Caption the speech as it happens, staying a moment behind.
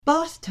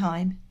Bath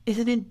time is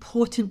an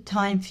important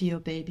time for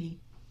your baby,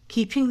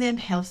 keeping them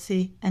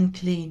healthy and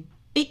clean.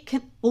 It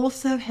can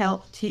also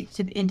help teach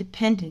them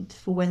independence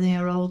for when they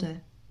are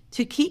older.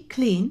 To keep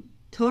clean,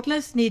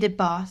 toddlers need a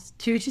bath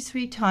 2 to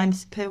 3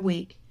 times per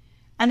week,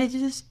 and it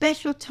is a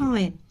special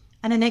time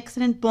and an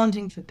excellent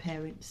bonding for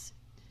parents.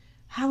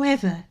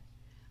 However,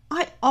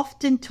 I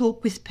often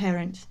talk with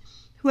parents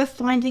who are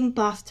finding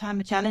bath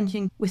time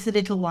challenging with the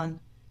little one,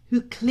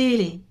 who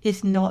clearly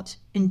is not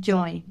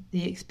enjoying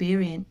the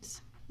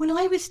experience. When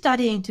I was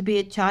studying to be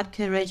a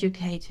childcare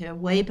educator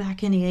way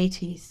back in the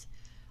 80s,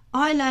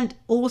 I learned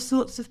all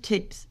sorts of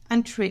tips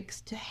and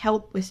tricks to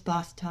help with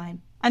bath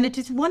time. And it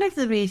is one of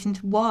the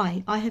reasons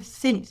why I have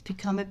since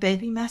become a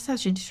baby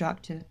massage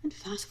instructor. And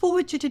fast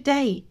forward to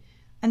today,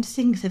 and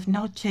things have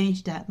not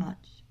changed that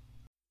much.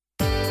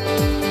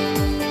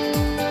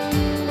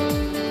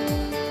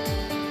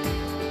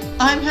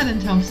 I'm Helen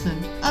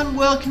Thompson, and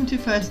welcome to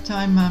First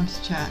Time Mums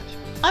Chat.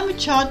 I'm a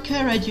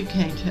childcare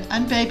educator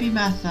and baby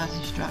massage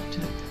instructor.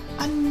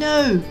 I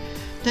know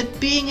that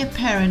being a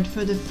parent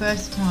for the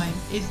first time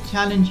is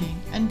challenging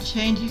and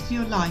changes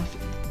your life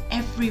in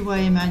every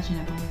way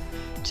imaginable.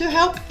 To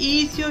help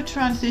ease your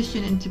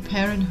transition into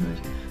parenthood,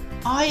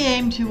 I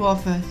aim to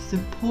offer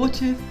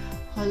supportive,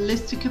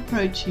 holistic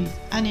approaches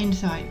and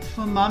insights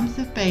for mums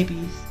of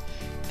babies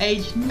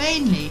aged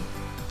mainly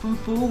from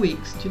 4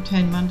 weeks to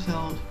 10 months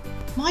old.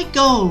 My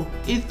goal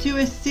is to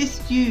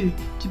assist you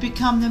to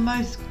become the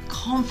most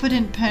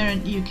confident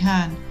parent you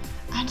can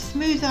and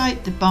smooth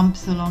out the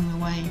bumps along the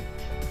way.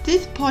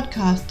 This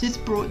podcast is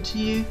brought to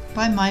you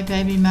by My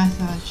Baby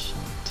Massage.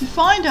 To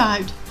find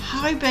out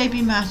how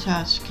baby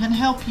massage can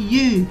help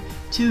you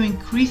to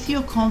increase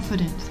your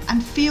confidence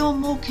and feel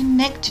more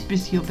connected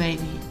with your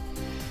baby,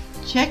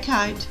 check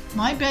out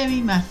My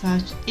Baby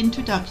Massage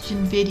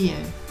introduction video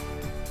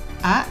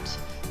at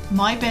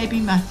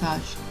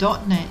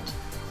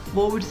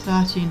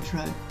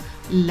mybabymassage.net/intro.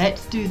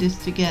 Let's do this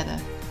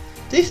together.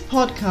 This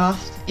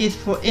podcast is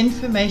for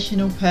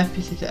informational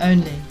purposes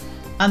only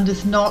and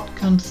does not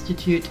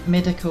constitute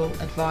medical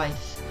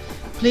advice.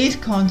 Please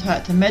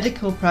contact a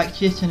medical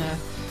practitioner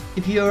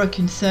if you are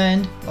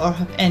concerned or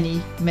have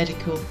any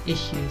medical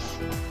issues.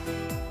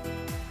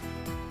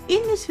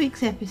 In this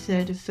week's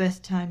episode of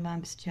First Time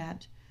Mums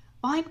Chat,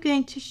 I'm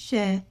going to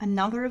share a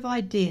number of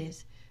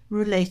ideas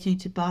relating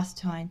to bath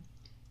time,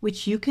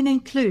 which you can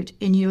include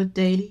in your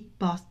daily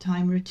bath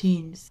time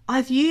routines.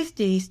 I've used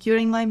these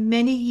during my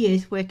many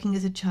years working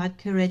as a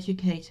childcare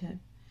educator,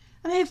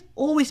 and they have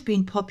always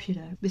been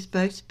popular with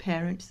both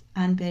parents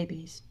and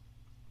babies.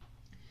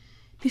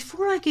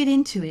 Before I get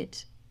into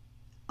it,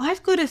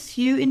 I've got a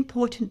few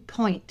important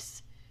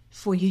points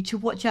for you to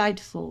watch out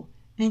for,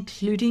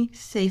 including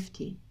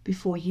safety,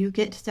 before you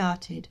get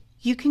started.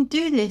 You can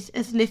do this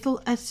as little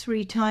as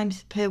 3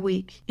 times per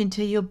week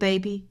until your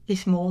baby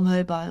is more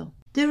mobile.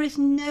 There is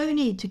no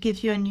need to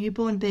give your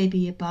newborn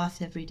baby a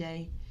bath every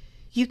day.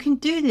 You can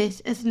do this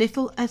as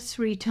little as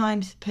 3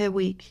 times per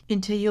week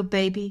until your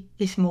baby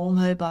is more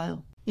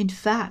mobile. In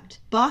fact,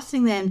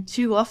 bathing them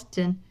too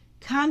often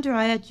can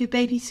dry out your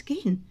baby's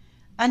skin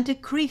and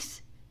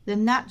decrease the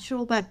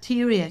natural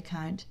bacteria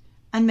count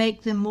and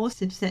make them more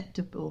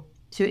susceptible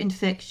to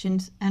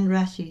infections and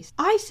rashes.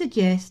 I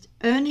suggest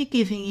only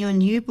giving your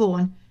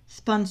newborn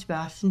sponge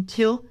baths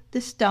until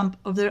the stump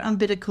of their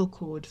umbilical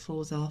cord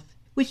falls off,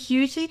 which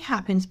usually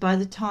happens by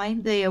the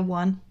time they are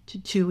 1 to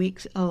 2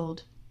 weeks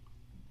old.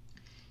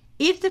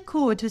 If the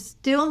cord has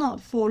still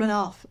not fallen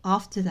off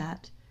after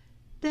that,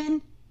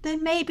 then there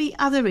may be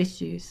other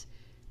issues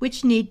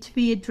which need to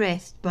be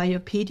addressed by your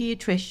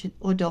pediatrician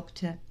or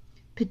doctor,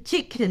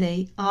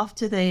 particularly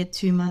after they are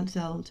 2 months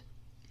old.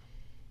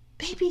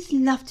 Babies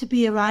love to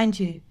be around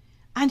you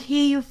and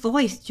hear your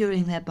voice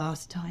during their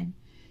bath time,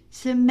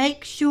 so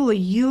make sure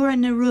you are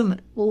in the room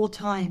at all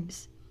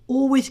times.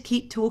 Always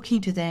keep talking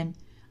to them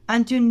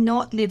and do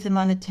not leave them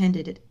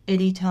unattended at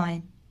any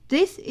time.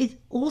 This is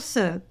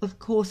also, of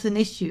course, an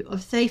issue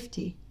of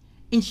safety,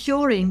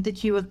 ensuring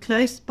that you are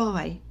close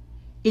by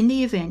in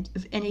the event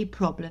of any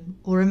problem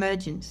or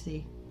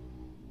emergency.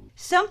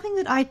 Something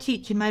that I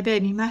teach in my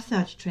baby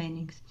massage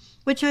trainings,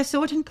 which I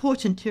thought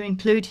important to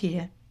include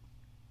here.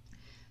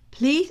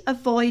 Please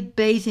avoid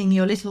bathing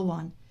your little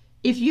one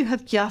if you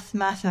have just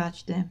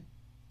massaged them.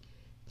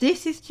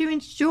 This is to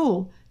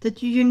ensure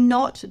that you do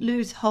not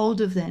lose hold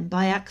of them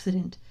by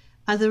accident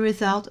as a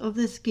result of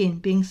the skin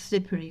being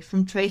slippery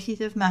from traces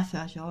of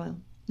massage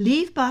oil.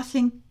 Leave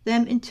bathing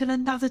them until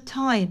another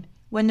time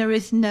when there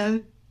is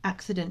no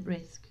accident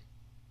risk.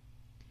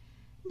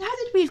 Now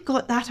that we've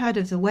got that out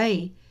of the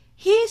way,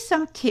 here's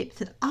some tips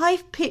that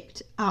I've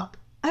picked up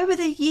over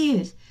the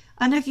years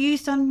and have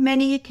used on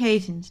many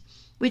occasions,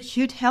 which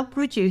should help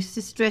reduce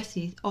the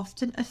stresses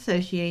often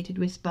associated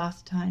with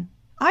bath time.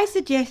 I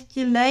suggest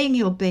delaying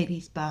your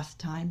baby's bath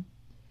time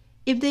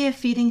if they are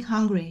feeling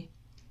hungry,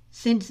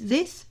 since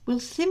this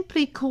will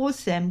simply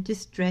cause them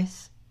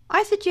distress.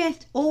 I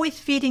suggest always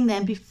feeding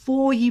them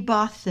before you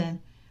bath them,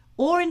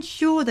 or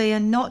ensure they are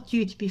not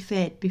due to be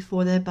fed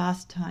before their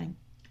bath time.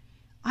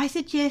 I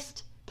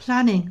suggest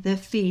planning their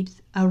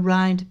feeds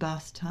around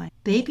bath time.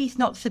 Babies,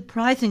 not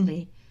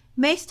surprisingly,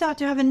 may start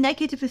to have a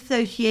negative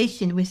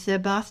association with their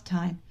bath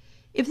time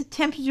if the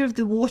temperature of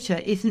the water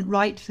isn't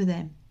right for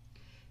them.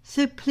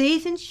 So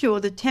please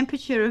ensure the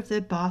temperature of their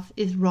bath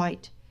is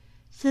right,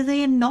 so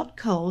they are not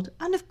cold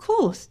and of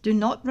course do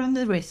not run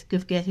the risk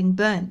of getting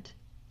burnt.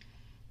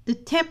 The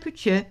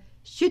temperature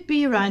should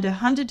be around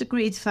 100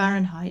 degrees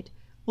Fahrenheit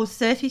or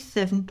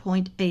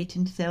 37.8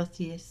 in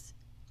Celsius.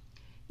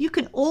 You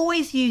can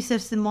always use a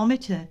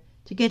thermometer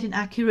to get an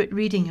accurate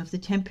reading of the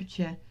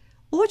temperature,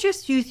 or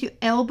just use your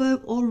elbow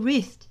or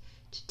wrist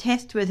to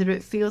test whether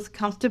it feels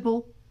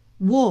comfortable,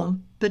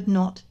 warm, but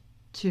not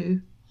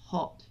too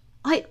hot.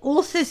 I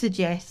also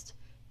suggest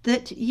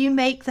that you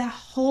make the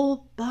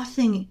whole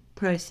bathing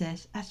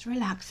process as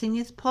relaxing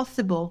as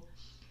possible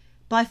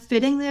by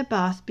filling their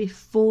bath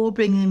before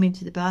bringing them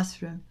into the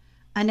bathroom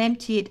and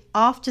empty it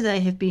after they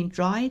have been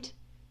dried,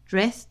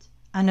 dressed,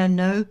 and are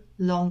no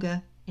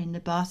longer in the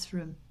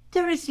bathroom.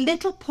 There is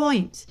little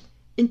point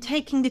in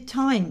taking the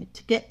time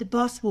to get the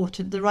bath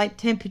water at the right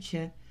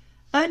temperature,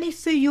 only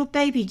for your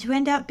baby to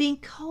end up being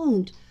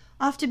cold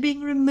after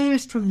being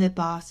removed from their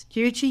bath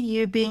due to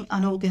you being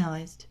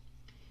unorganized.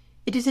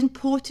 It is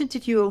important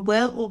that you are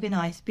well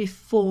organized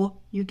before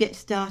you get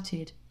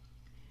started.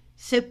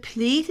 So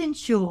please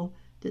ensure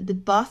that the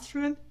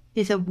bathroom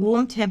is a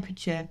warm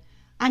temperature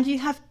and you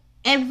have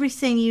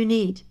everything you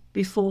need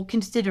before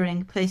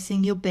considering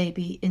placing your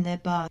baby in their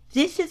bath.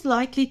 This is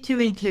likely to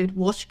include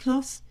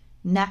washcloths,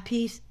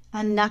 nappies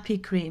and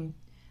nappy cream,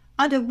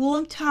 and a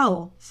warm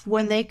towel for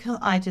when they come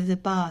out of the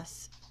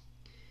bath.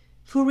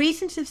 For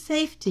reasons of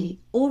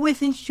safety,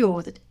 always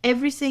ensure that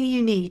everything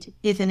you need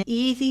is in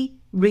easy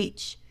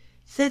reach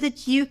so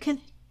that you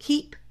can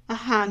keep a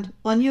hand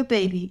on your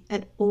baby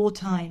at all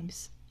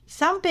times.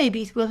 Some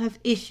babies will have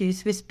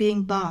issues with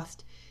being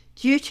bathed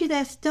due to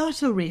their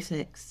startle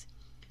reflex.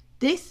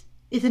 This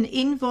is an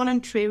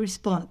involuntary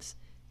response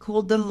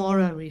called the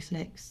Moro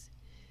reflex,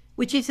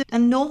 which is a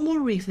normal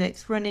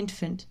reflex for an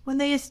infant when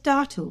they are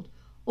startled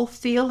or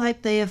feel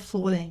like they are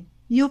falling.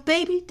 Your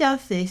baby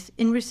does this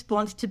in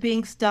response to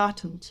being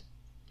startled,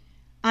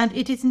 and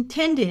it is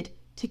intended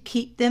to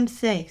keep them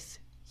safe.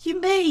 You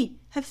may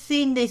have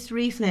seen this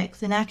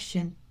reflex in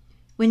action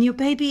when your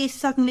baby is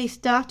suddenly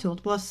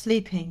startled while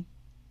sleeping.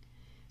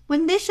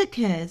 When this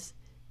occurs,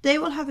 they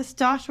will have a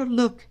startled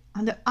look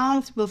and their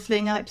arms will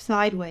fling out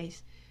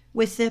sideways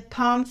with their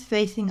palms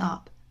facing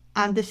up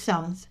and the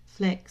thumbs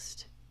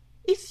flexed.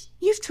 If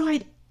you've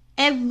tried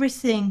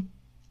everything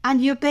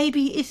and your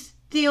baby is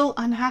still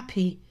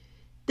unhappy,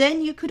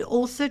 then you could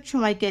also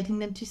try getting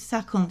them to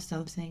suck on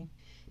something.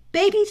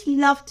 Babies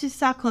love to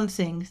suck on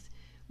things,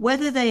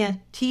 whether they are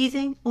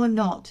teething or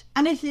not,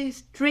 and it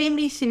is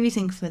extremely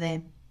soothing for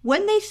them.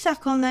 When they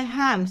suck on their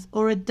hands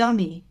or a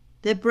dummy,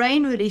 their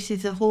brain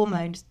releases the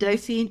hormones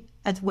dopamine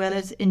as well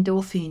as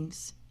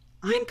endorphins.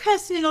 I'm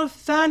personally not a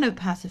fan of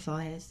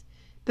pacifiers,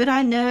 but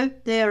I know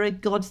they are a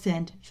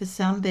godsend for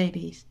some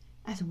babies,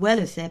 as well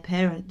as their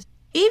parents.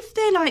 If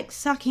they like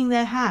sucking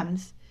their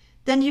hands,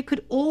 then you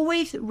could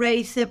always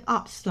raise them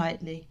up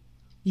slightly,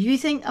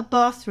 using a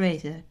bath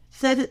razor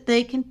so that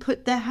they can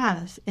put their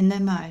hands in their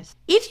mouth.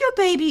 If your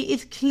baby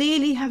is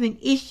clearly having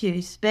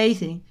issues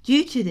bathing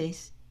due to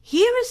this,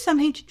 here is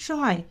something to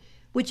try,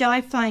 which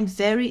I find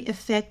very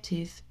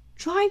effective.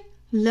 Try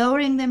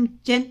lowering them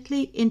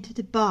gently into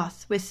the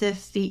bath with their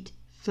feet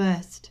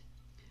first.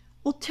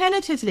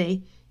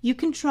 Alternatively, you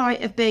can try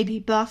a baby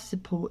bath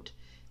support,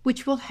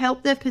 which will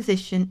help their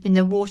position in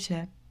the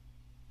water.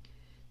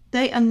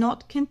 They are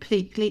not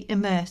completely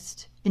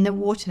immersed in the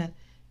water,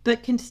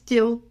 but can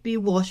still be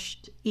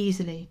washed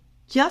easily.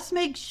 Just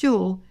make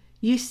sure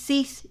you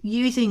cease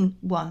using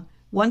one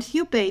once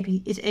your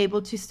baby is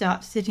able to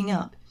start sitting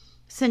up,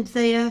 since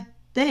they are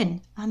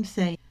then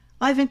unsafe.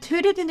 I've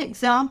included an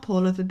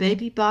example of a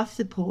baby bath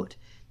support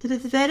that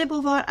is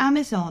available via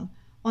Amazon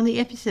on the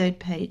episode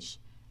page,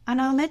 and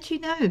I'll let you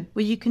know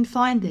where you can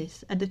find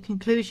this at the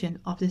conclusion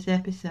of this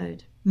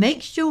episode.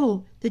 Make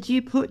sure that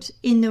you put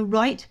in the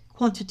right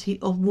quantity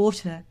of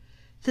water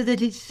so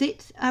that it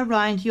sits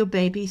around your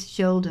baby's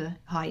shoulder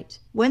height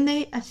when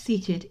they are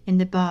seated in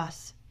the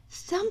bath.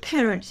 Some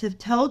parents have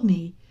told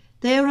me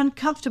they are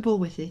uncomfortable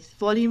with this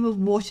volume of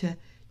water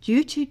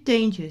due to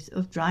dangers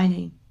of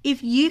drowning.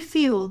 If you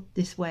feel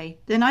this way,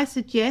 then I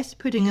suggest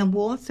putting a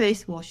warm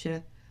face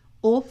washer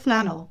or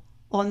flannel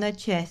on their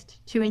chest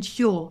to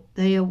ensure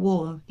they are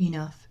warm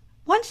enough.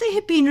 Once they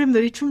have been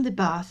removed from the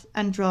bath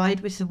and dried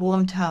with a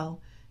warm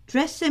towel,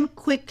 dress them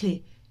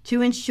quickly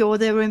to ensure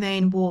they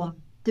remain warm.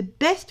 The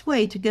best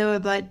way to go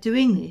about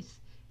doing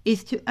this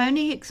is to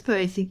only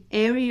expose the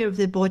area of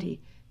the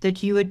body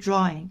that you are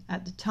drying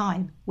at the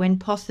time when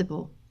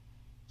possible.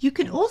 You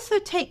can also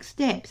take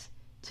steps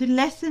to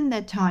lessen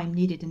their time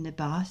needed in the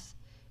bath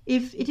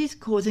if it is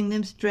causing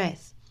them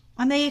stress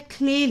and they are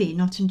clearly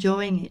not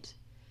enjoying it.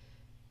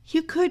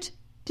 You could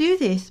do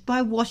this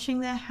by washing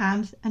their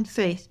hands and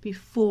face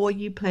before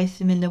you place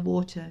them in the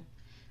water.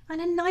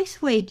 And a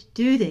nice way to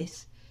do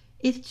this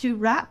is to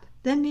wrap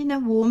them in a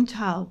warm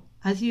towel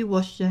as you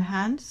wash their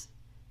hands,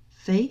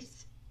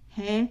 face,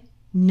 hair,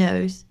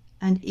 nose,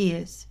 and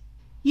ears.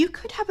 You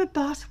could have a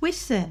bath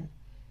with them,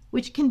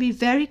 which can be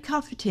very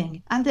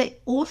comforting, and they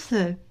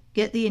also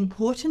get the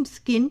important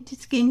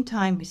skin-to-skin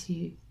time with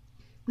you,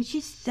 which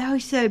is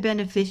so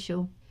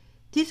beneficial.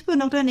 This will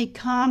not only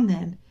calm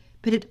them,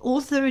 but it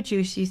also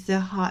reduces their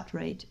heart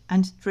rate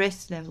and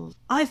stress levels.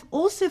 I've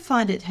also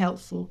found it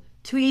helpful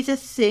to either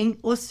sing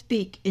or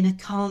speak in a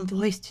calm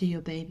voice to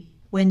your baby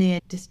when they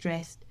are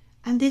distressed,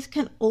 and this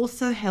can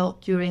also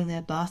help during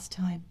their bath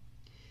time.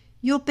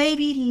 Your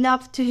baby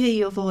loves to hear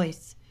your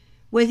voice,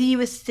 whether you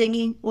are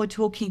singing or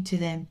talking to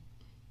them.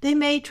 They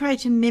may try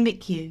to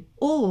mimic you,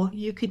 or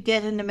you could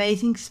get an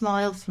amazing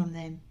smile from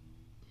them.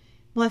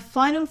 My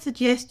final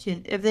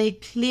suggestion, if they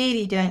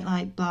clearly don't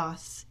like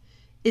baths,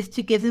 is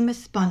to give them a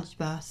sponge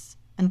bath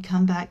and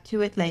come back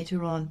to it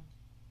later on.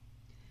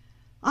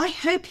 I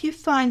hope you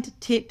find the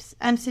tips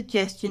and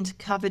suggestions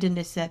covered in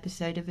this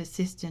episode of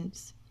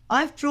Assistance.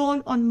 I've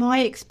drawn on my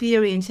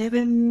experience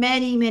over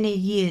many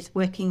years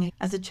working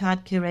as a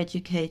childcare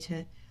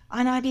educator,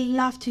 and I'd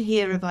love to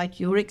hear about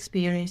your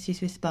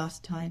experiences with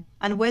bath time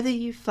and whether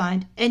you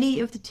find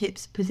any of the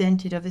tips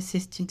presented of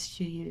assistance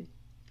to you.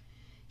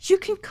 You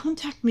can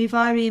contact me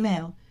via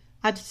email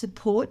at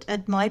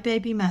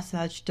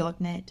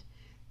support@mybabymassage.net.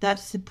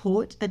 That's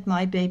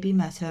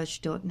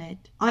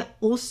support@mybabymassage.net. I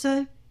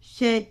also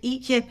share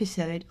each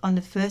episode on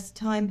the First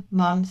Time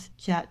Mums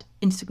Chat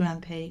Instagram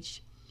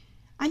page.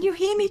 And you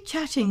hear me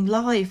chatting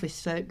live with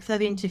folks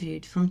I've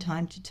interviewed from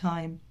time to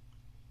time.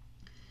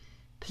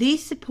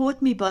 Please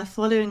support me by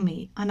following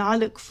me, and I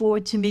look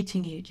forward to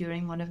meeting you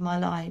during one of my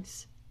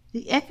lives.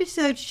 The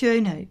episode show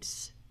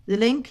notes, the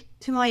link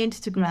to my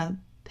Instagram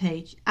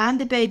page, and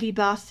the baby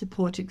bath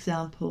support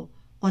example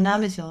on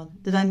Amazon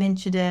that I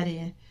mentioned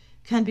earlier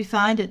can be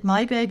found at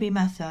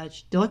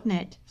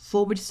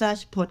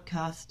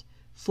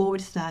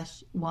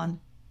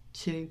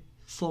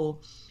mybabymassage.net/podcast/124.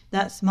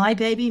 That's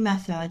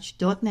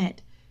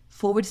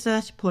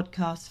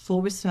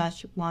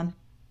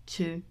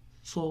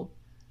mybabymassage.net/podcast/124.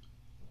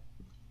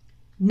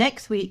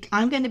 Next week,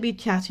 I'm going to be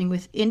chatting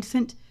with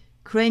infant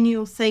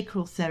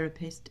craniosacral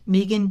therapist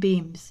Megan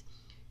Beams,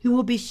 who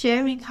will be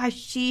sharing how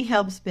she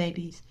helps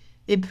babies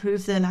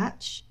improve their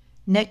latch,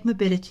 neck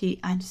mobility,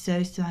 and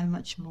so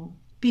much more.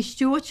 Be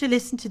sure to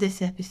listen to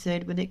this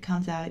episode when it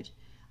comes out,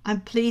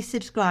 and please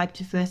subscribe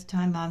to First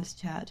Time Mums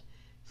Chat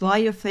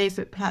via your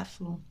favourite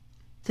platform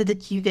so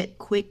that you get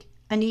quick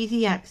and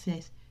easy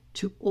access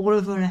to all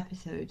of our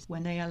episodes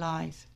when they are live.